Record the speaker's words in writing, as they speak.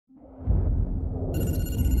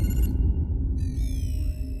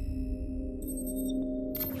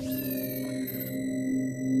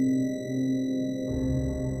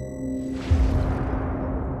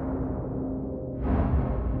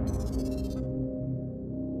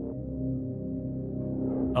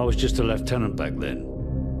I was just a lieutenant back then,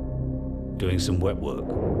 doing some wet work.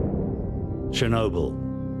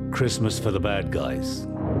 Chernobyl, Christmas for the bad guys.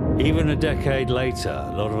 Even a decade later,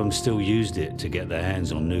 a lot of them still used it to get their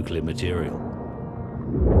hands on nuclear material.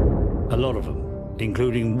 A lot of them,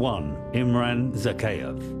 including one, Imran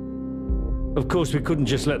Zakhaev. Of course, we couldn't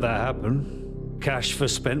just let that happen. Cash for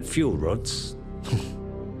spent fuel rods.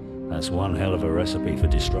 That's one hell of a recipe for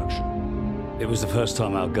destruction. It was the first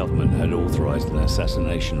time our government had authorized an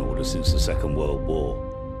assassination order since the Second World War.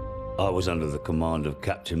 I was under the command of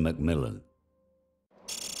Captain Macmillan.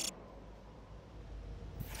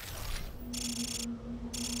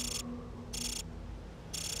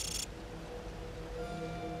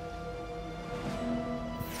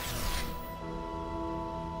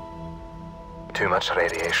 Too much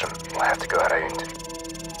radiation. We'll have to go around.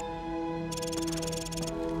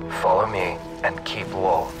 Follow me and keep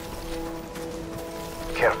low.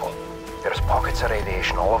 Careful. There's pockets of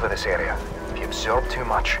radiation all over this area. If you absorb too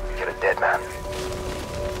much, you're a dead man.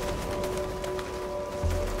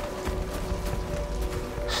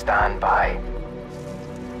 Stand by.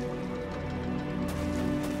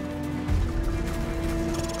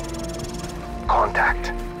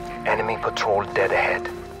 Contact. Enemy patrol dead ahead.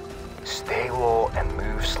 Stay low and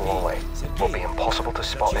move slowly. Will be impossible to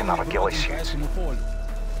spot in our ghillie suits.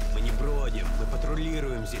 Мы не бродим, мы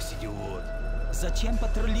патрулируем здесь, идиот. Зачем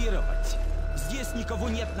патрулировать? Здесь никого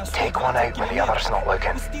нет на 100 Take one out when the other's not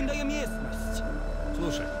looking. Пустынная местность.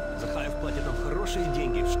 Слушай, Захаев платит нам хорошие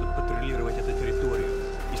деньги, чтобы патрулировать эту территорию.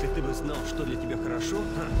 Если ты бы знал, что для тебя хорошо,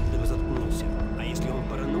 ты бы заткнулся. А если он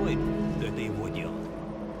параноик, то это его дело.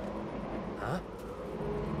 А?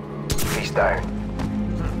 He's down.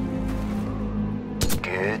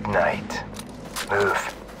 Good night.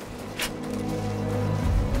 Move.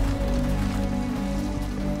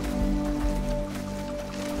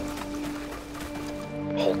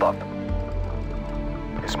 Hold up.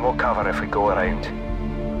 There's more cover if we go around.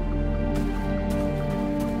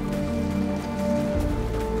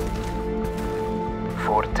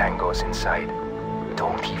 Four tangos inside.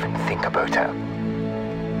 Don't even think about it.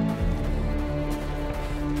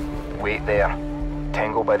 Wait there.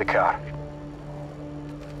 Tango by the car.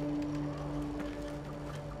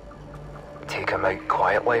 Take him out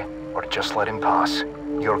quietly, or just let him pass.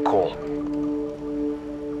 Your call.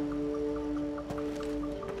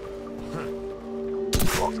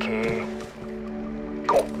 Okay.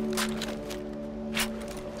 Go.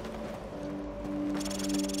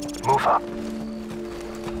 Move up.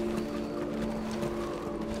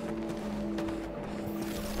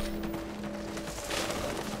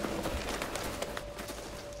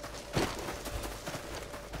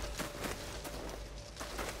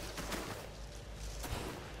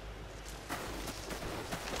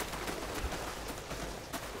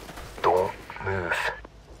 Don't move.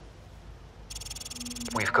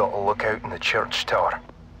 We've got a lookout in the church tower,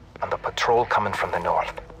 and a patrol coming from the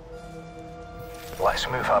north. Let's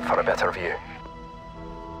move up for a better view.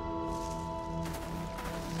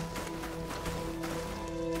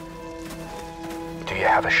 Do you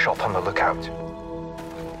have a shot on the lookout?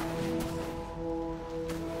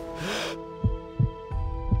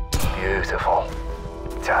 Beautiful.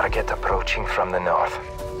 Target approaching from the north.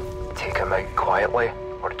 Take him out quietly,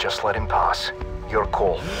 or just let him pass. Your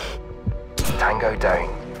call. Tango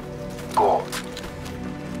down. Go.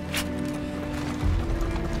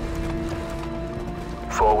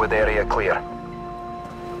 Forward area clear.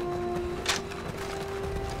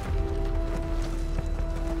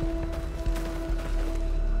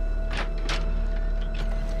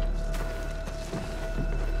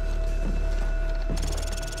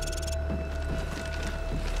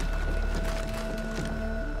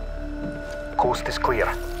 Coast is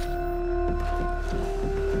clear.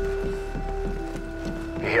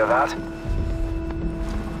 You hear that?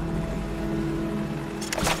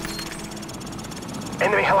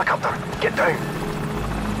 Enemy helicopter! Get down!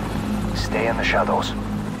 Stay in the shadows.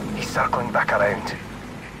 He's circling back around.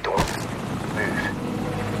 Don't move.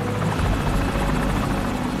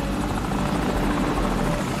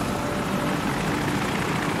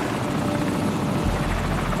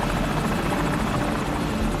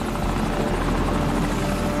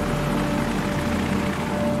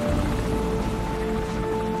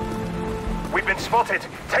 We've been spotted!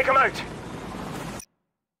 Take him out!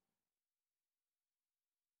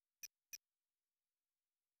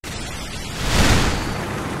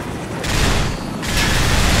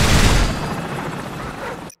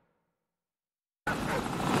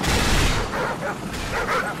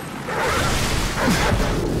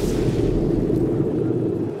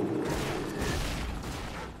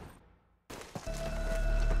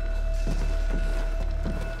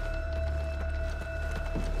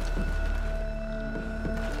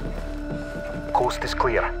 Coast is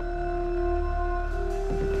clear.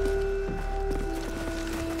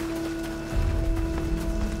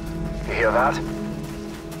 You hear that?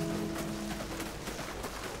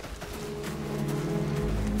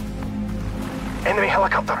 Enemy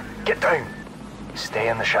helicopter! Get down! Stay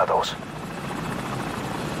in the shadows.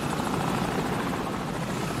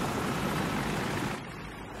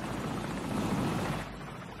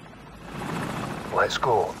 Let's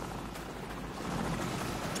go.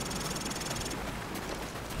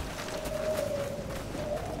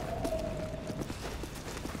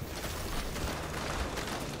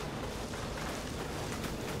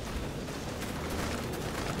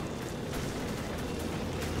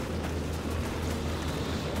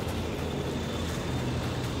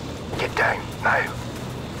 Get down, now.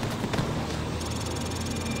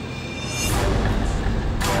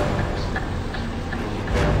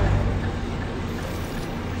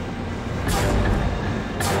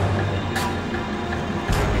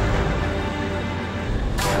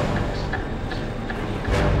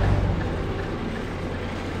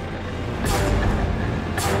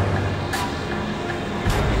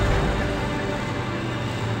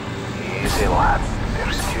 Easy, lad.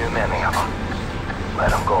 There's too many of them.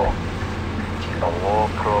 Let them go. Keep a low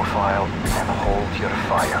profile and hold your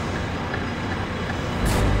fire.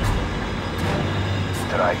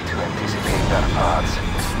 Try to anticipate their paths.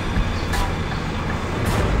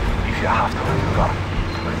 If you have to maneuver,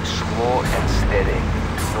 move slow and steady.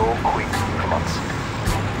 No quick movements.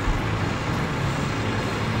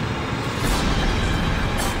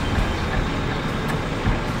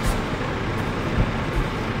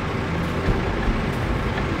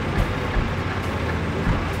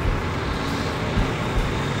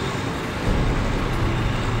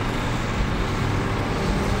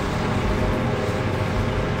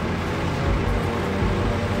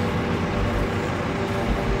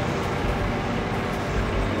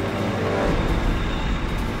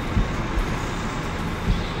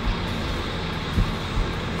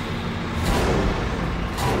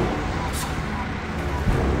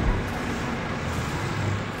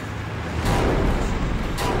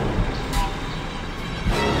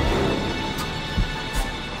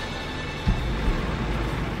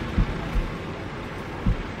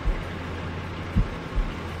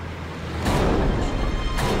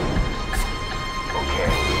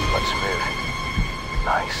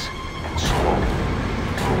 Nice and slow.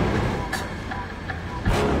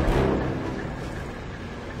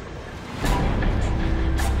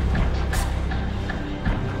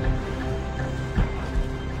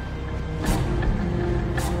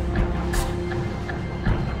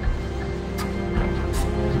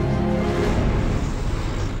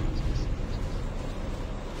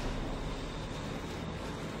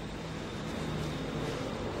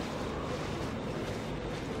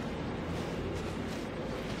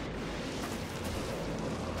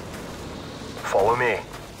 Follow me.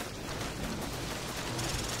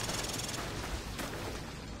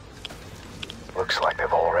 Looks like they've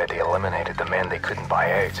already eliminated the men they couldn't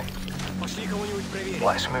buy out.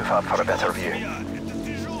 Let's move up for a better view.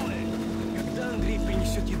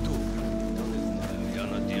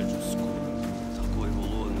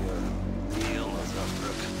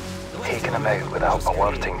 Taking them out without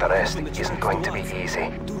alerting the rest isn't going to be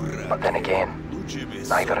easy. But then again,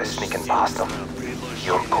 neither is sneaking past them.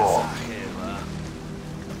 Your call.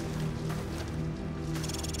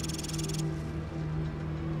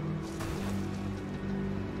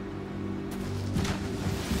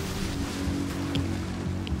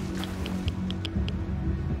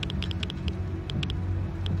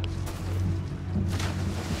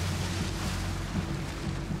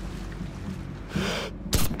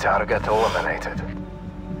 Target eliminated.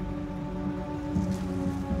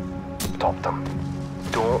 Stop them.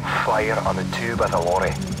 Don't fire on the two by the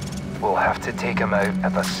lorry. We'll have to take him out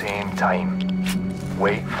at the same time.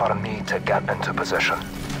 Wait for me to get into position.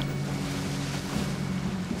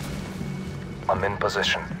 I'm in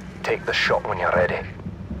position. Take the shot when you're ready.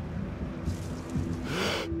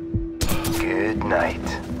 Good night.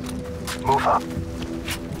 Move up.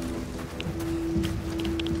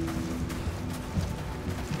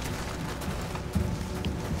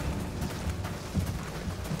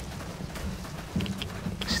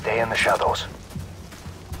 Stay in the shadows.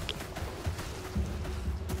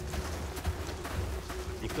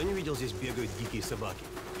 Никто не видел, здесь бегают дикие собаки.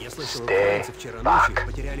 Я слышал, Stay украинцы вчера ночью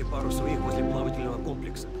потеряли пару своих возле плавательного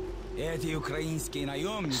комплекса. Эти украинские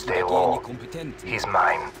наемники Stay такие low. некомпетентные. He's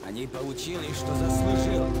mine. Они получили, что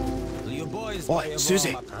заслужил. Любой с Ой,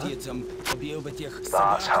 Сьюзи. боевым птицам убил бы тех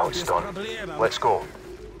That's how собак it's без done. проблем. Let's go.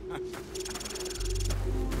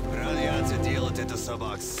 Продляться дело это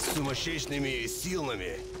собак с сумасшедшими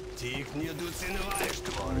силами? Ты их недооцениваешь,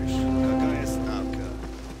 товарищ. Какая ставка?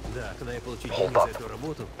 Да, когда я получу Hold деньги за up. эту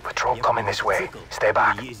работу, Patrol я coming куплю this way. мотоцикл Stay и буду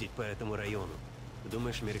back. ездить по этому району. Ты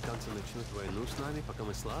думаешь, американцы начнут войну с нами, пока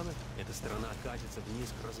мы слабы? Эта страна катится вниз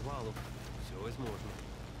к развалу. Все возможно.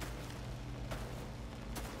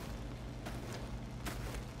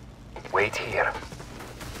 Wait here.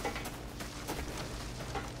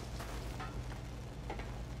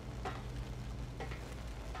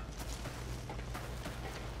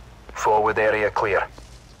 Forward area clear.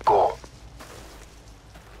 Go.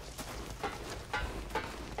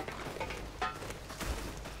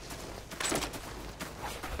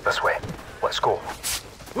 This way. Let's go.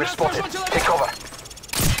 We're spotted. Take cover.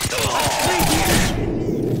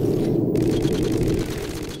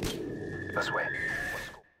 This way.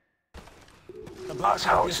 That's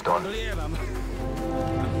how it's done.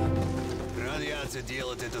 Радиация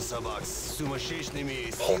делает это собак с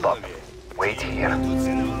сумасшедшими Hold up. силами. Wait Ты here.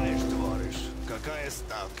 недооцениваешь, товарищ. Какая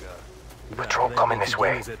ставка? Да, Patrol когда я coming получу this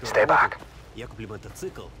way. деньги за эту Stay работу, back. я куплю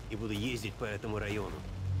мотоцикл и буду ездить по этому району.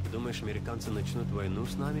 Ты думаешь, американцы начнут войну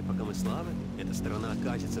с нами, пока мы слабы? Эта страна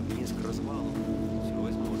катится вниз к развалу. Все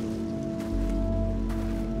возможно.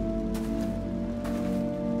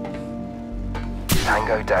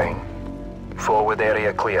 Tango down. Forward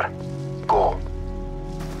area clear. Go.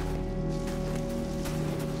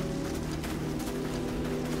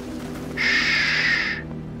 Shh.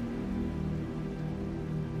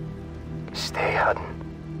 Stay hidden.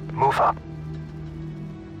 Move up.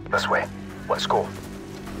 This way. Let's go.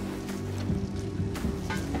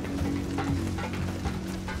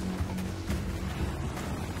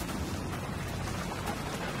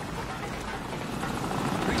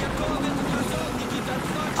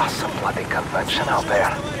 That's some bloody conviction out there.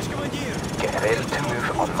 Get ready to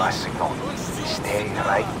move on my signal. Stay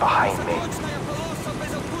right behind me.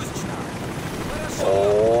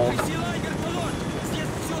 Hold.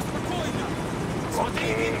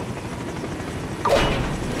 Okay. Go.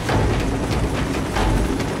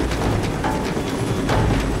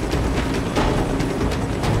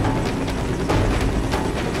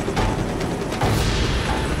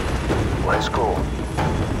 Let's go.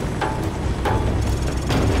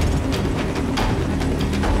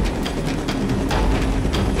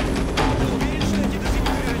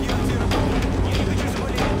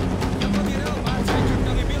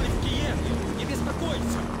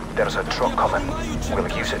 There's a truck coming. We'll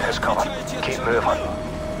use it as cover. Keep moving.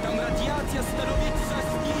 Там радиация становится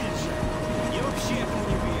сильнее. Я вообще этому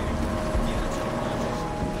не верю.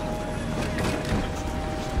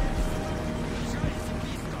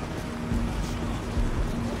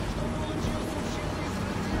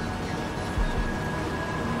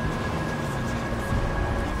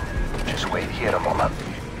 Just wait here a moment.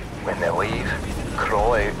 When they leave,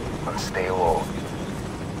 crawl out and stay low.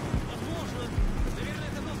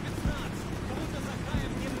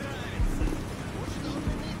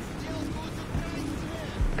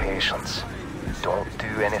 Patience. Don't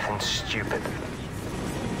do anything stupid.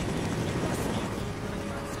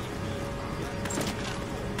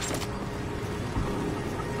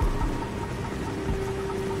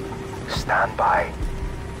 Stand by.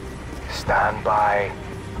 Stand by.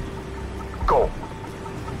 Go.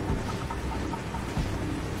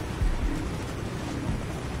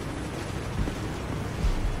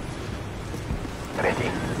 Ready.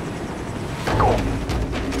 Go.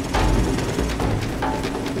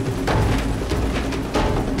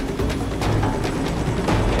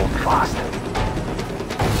 Hold fast.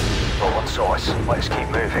 No one saw us. Let's keep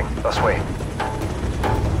moving. This way.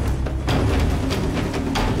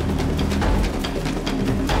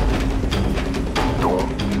 Don't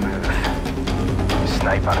move.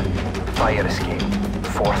 Sniper. Fire escape.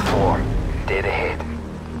 4th floor. Dead ahead.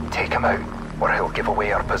 Take him out, or he'll give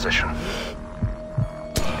away our position.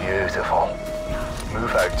 Beautiful.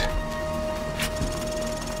 Move out.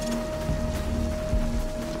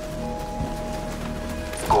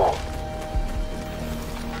 Go.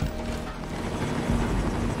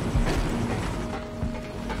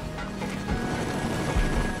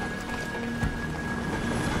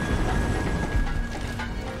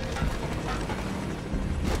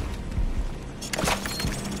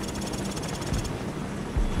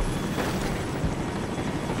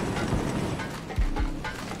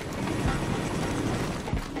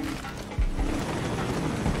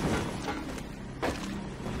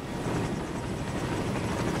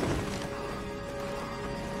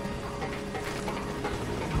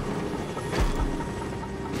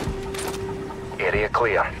 Area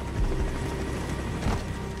clear.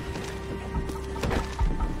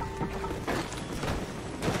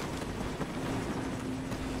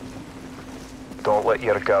 Don't let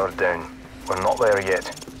your guard down. We're not there yet.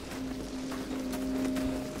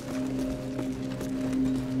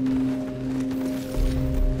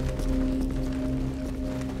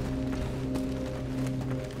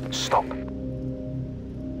 Stop.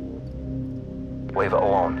 Leave it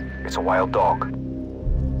alone. It's a wild dog.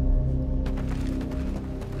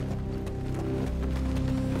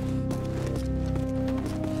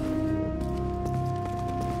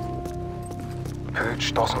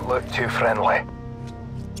 Pooch doesn't look too friendly.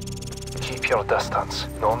 Keep your distance.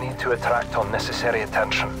 No need to attract unnecessary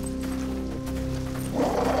attention.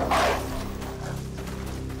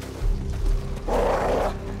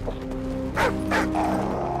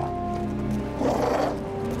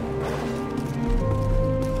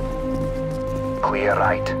 Clear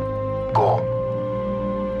right. Go.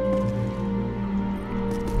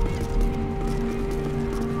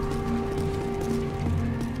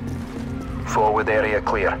 Forward area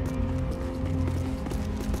clear.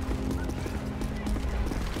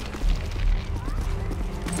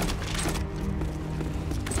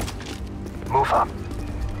 Move up.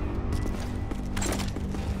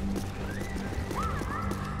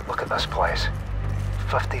 Look at this place.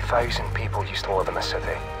 50,000 people used to live in the city.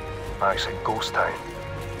 Actually, ghost town.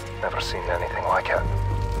 Never seen anything like it.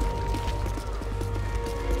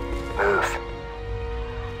 Move.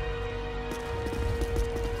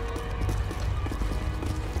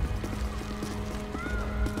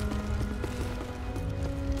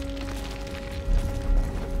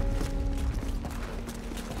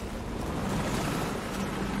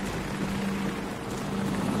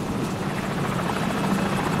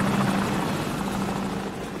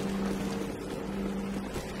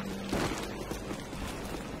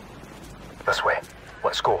 This way.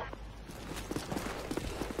 Let's go.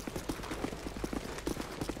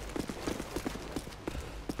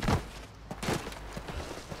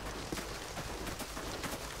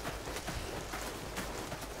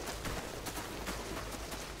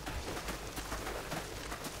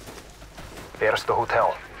 There's the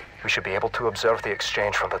hotel. We should be able to observe the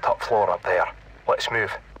exchange from the top floor up there. Let's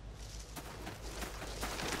move.